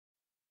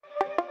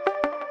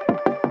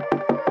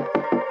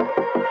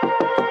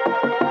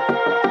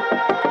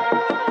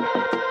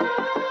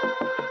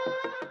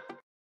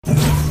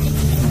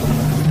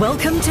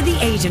Welcome to the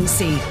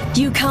agency.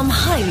 You come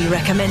highly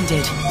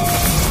recommended.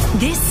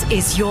 This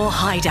is your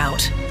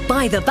hideout.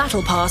 Buy the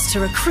battle pass to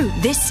recruit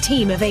this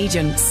team of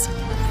agents.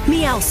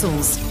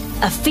 Meowscles,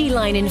 a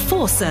feline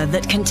enforcer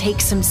that can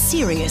take some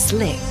serious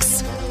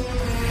licks.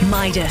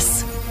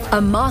 Midas, a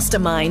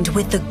mastermind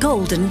with the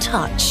golden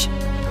touch.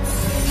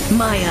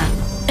 Maya,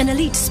 an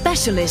elite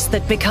specialist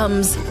that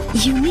becomes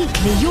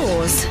uniquely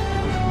yours.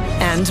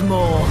 And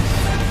more.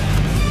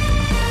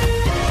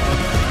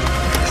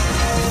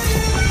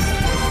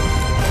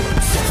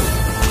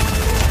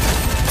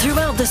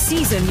 Throughout the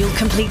season, you'll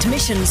complete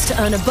missions to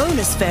earn a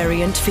bonus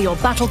variant for your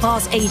Battle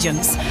Pass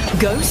agents,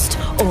 Ghost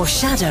or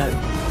Shadow.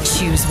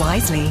 Choose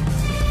wisely.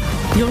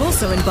 You'll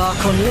also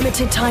embark on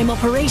limited-time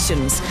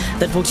operations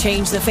that will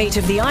change the fate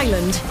of the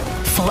island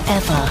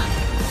forever.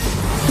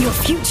 Your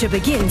future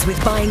begins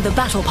with buying the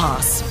Battle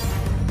Pass.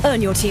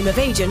 Earn your team of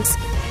agents,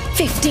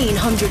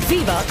 1,500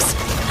 V-Bucks,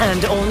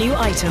 and all new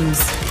items.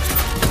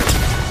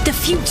 The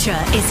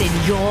future is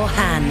in your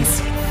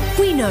hands.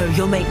 We know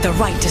you'll make the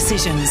right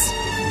decisions.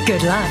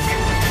 Good luck.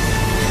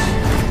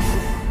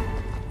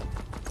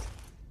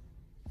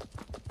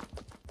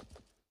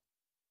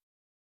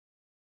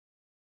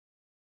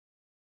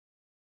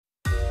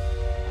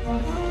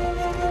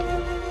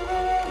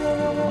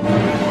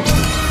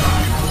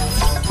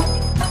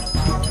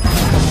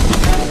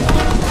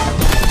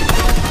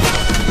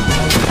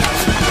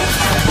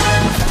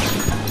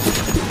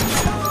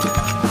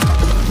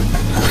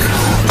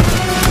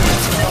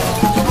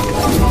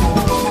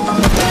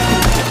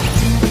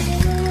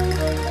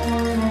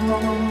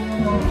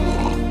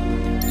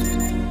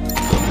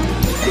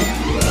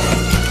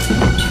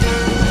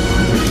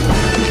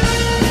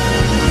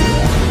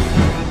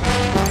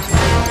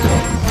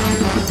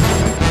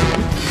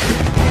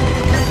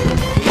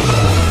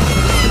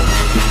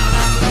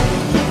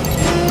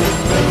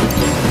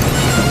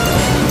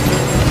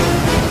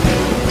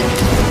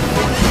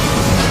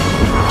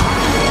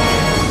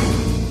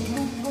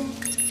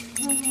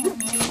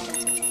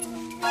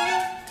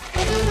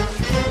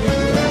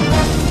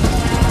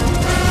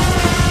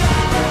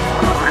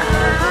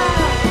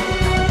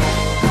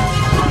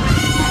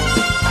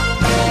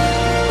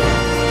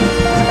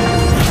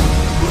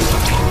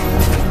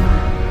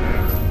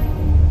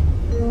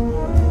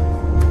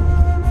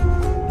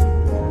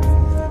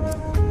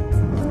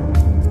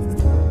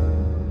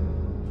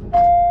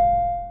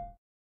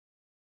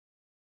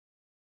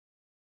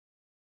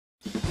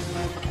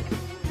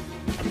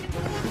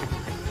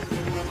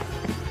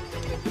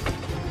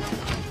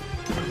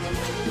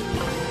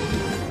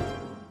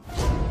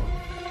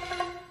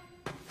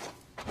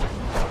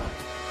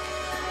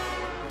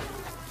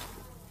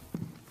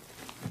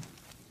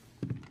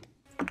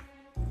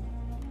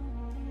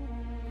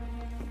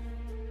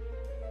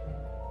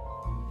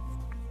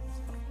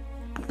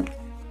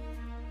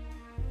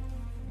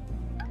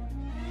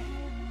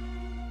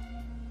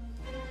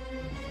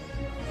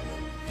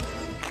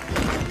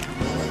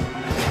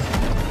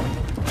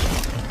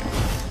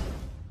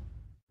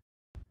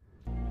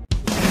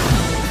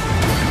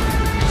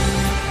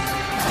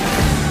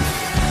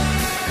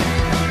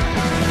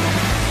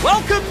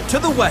 To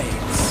the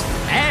waves,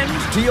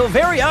 and to your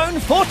very own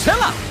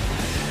Fortilla.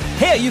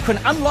 Here you can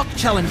unlock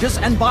challenges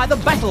and buy the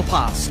Battle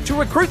Pass to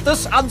recruit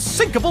this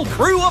unsinkable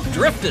crew of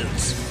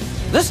drifters.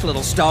 This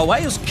little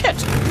stowaway is Kit.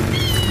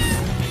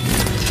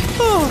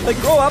 Oh, they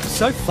grow up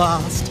so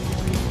fast.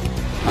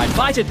 I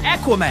invited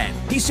Aquaman.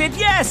 He said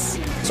yes.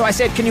 So I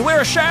said, can you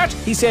wear a shirt?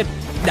 He said,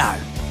 no.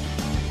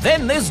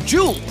 Then there's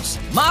Jules,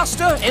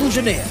 master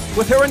engineer,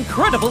 with her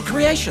incredible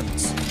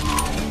creations.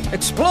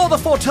 Explore the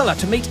Fortilla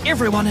to meet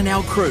everyone in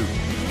our crew.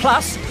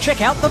 Plus,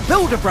 check out the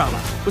Build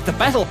Umbrella. With the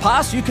Battle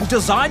Pass, you can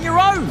design your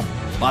own.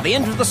 By the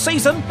end of the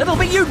season, it'll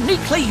be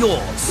uniquely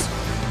yours.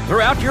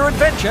 Throughout your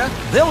adventure,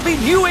 there'll be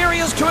new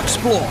areas to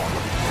explore,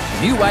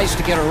 new ways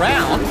to get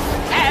around,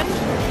 and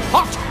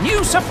hot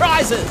new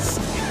surprises.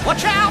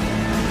 Watch out!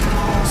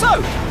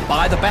 So,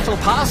 buy the Battle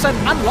Pass and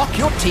unlock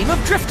your team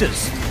of drifters.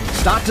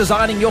 Start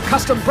designing your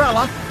custom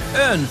umbrella,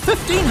 earn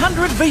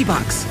 1,500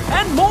 V-Bucks,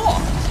 and more.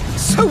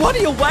 So what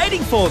are you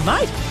waiting for,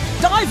 mate?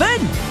 Dive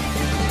in!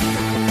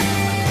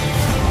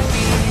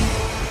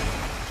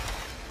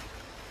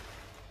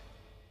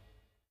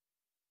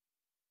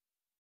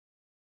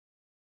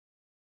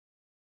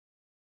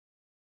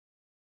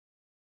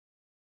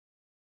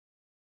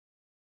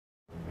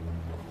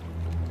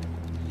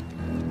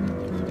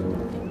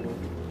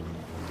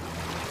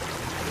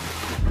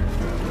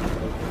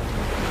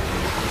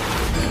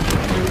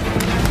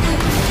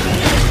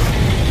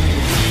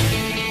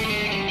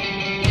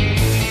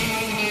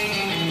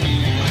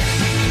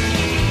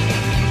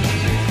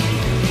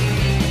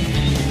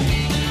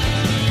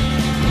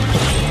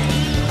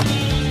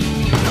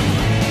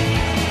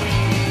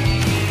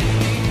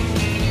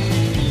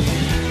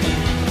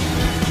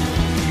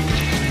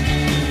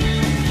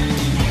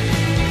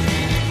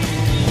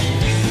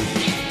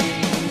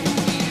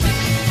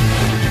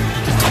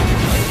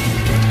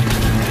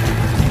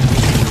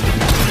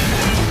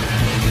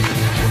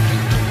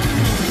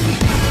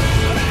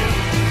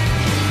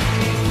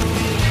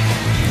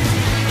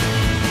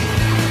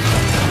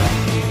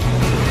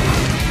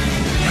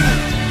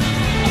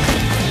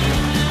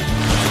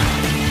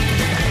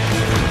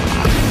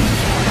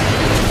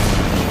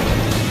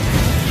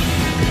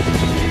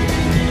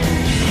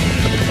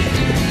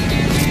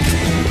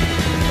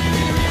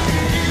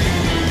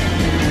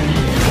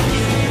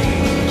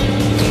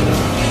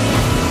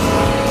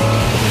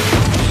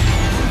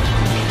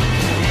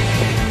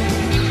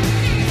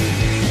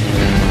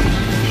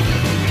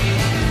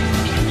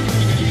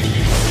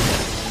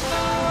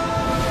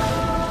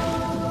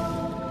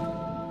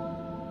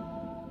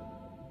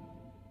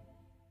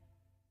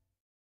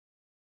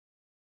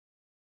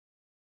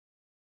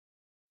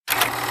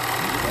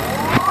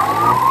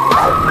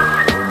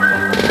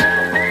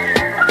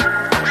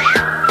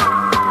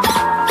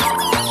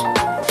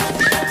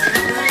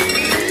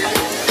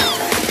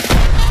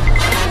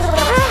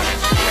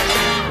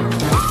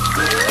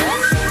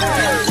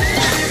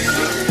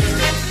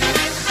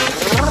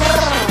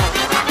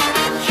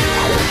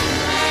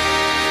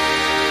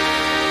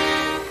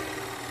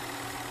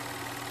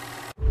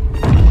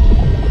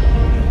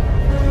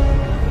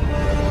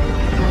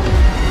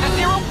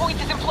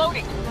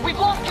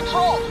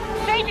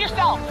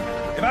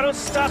 don't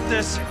stop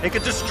this, it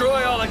could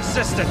destroy all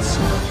existence.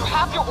 You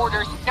have your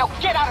orders. Now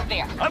get out of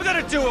there. I'm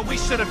gonna do what we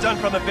should have done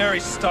from the very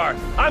start.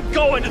 I'm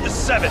going to the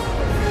 7th.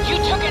 You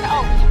took an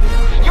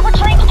oath. You're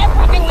betraying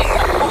everything we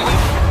stood for you.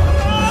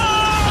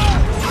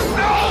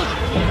 No!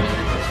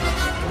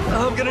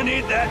 I'm gonna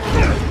need that.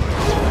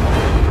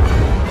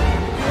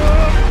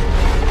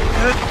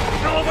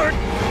 Over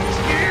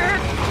here.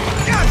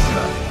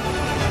 Gotcha.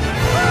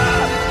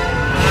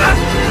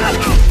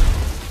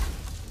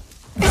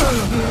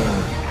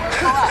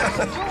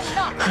 Alright, do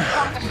not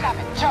from the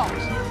 7.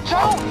 Jones!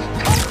 Jones!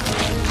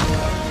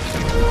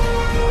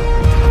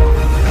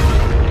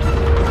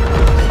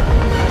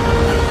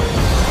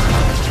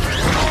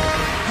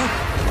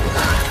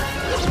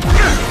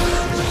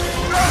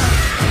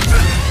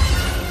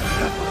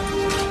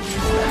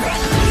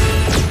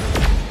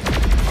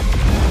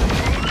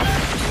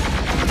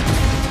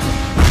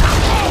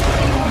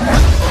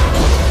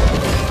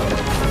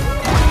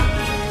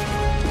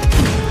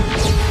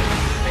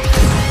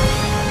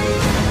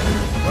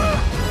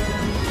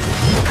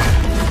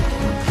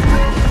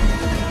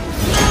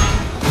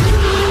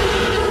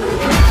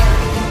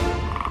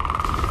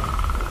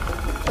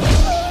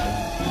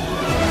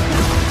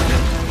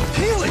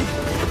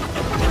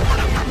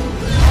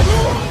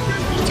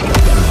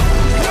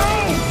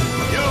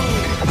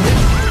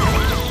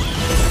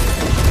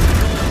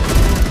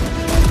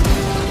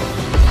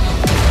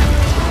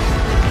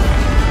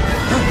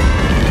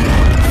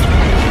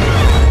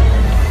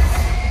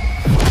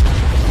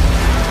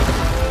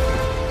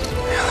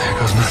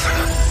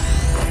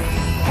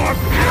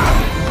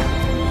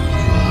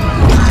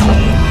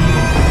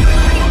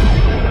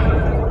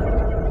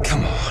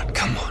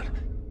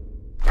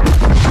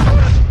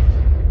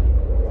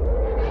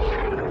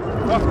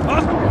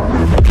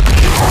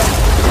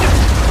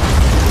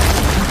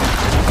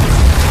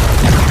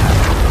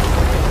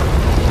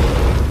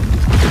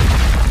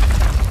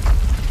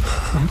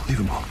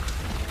 Unbelievable.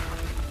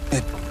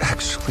 It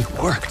actually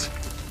worked.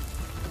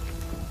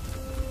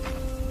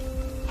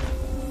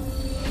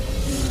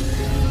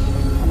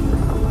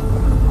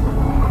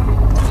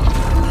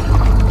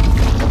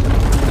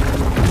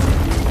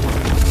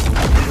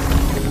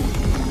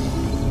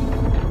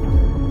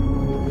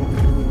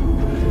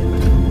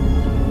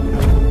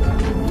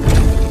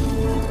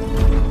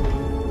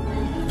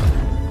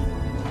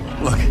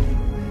 Look,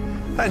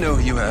 I know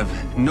you have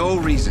no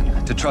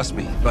reason to trust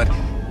me, but...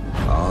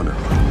 Oh, no.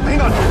 Hang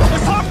on!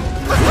 Let's talk!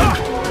 Let's talk!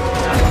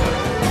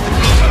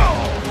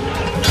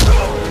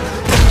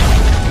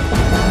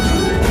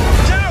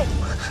 Jenno!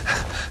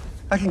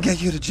 I can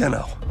get you to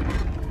Jenno.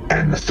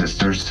 And the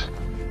sisters?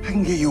 I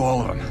can get you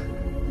all of them.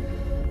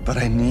 But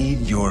I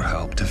need your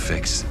help to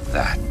fix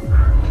that.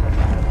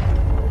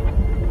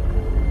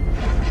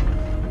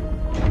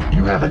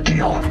 You have a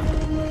deal.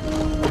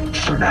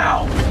 For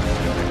now.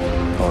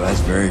 Oh,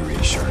 that's very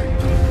reassuring.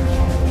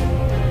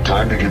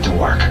 Time to get to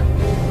work.